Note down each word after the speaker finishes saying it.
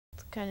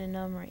kind of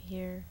numb right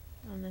here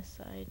on this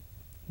side.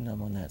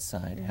 Numb on that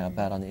side. Mm-hmm. How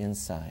about on the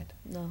inside?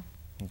 No.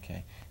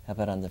 Okay. How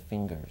about on the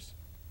fingers?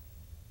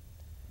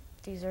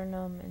 These are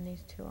numb and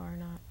these two are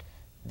not.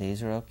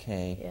 These are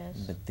okay, Yes.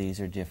 but these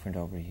are different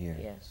over here.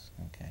 Yes.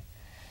 Okay.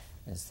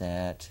 Is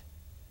that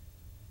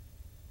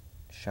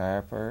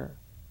sharper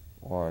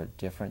or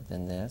different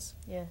than this?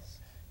 Yes.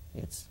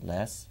 It's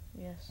less?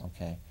 Yes.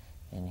 Okay.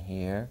 And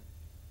here,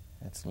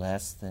 it's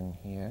less than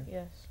here?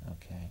 Yes.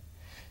 Okay.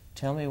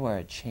 Tell me where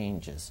it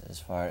changes as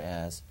far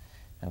as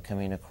I'm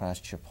coming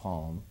across your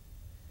palm.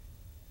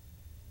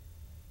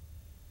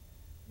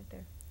 Right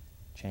there.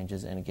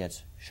 Changes and it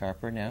gets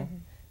sharper now? Mm-hmm.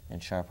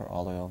 And sharper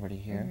all the way over to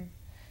here?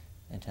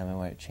 Mm-hmm. And tell me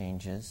where it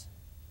changes.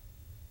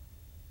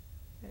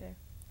 Right there.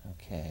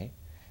 Okay.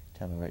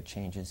 Tell me where it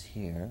changes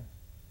here.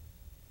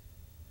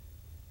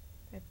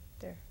 Right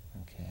there.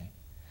 Okay.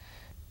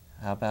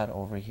 How about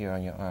over here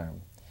on your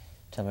arm?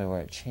 Tell me where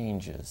it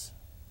changes.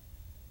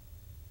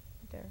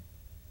 Right there.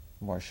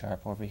 More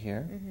sharp over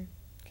here? Mm-hmm.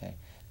 Okay.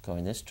 Go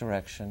in this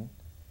direction.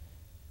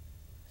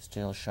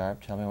 Still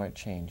sharp. Tell me where it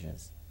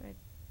changes. Right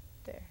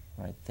there.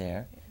 Right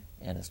there.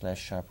 Yeah. And it's less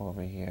sharp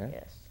over here?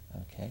 Yes.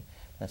 Okay.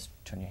 Let's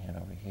turn your hand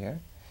over here.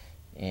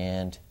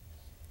 And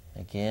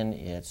again,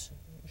 it's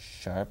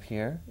sharp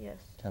here. Yes.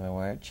 Tell me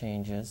where it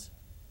changes.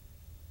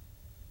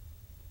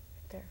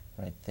 Right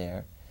there. Right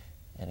there.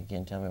 And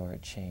again, tell me where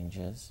it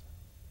changes.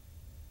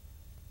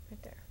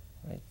 Right there.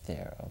 Right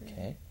there,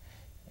 okay.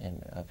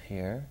 And up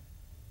here,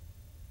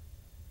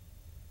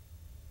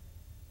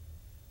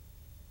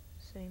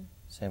 Same.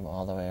 same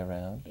all the way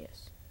around.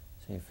 Yes.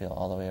 So you feel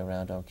all the way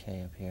around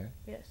okay up here.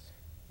 Yes.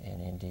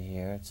 And into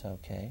here, it's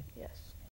okay. Yes.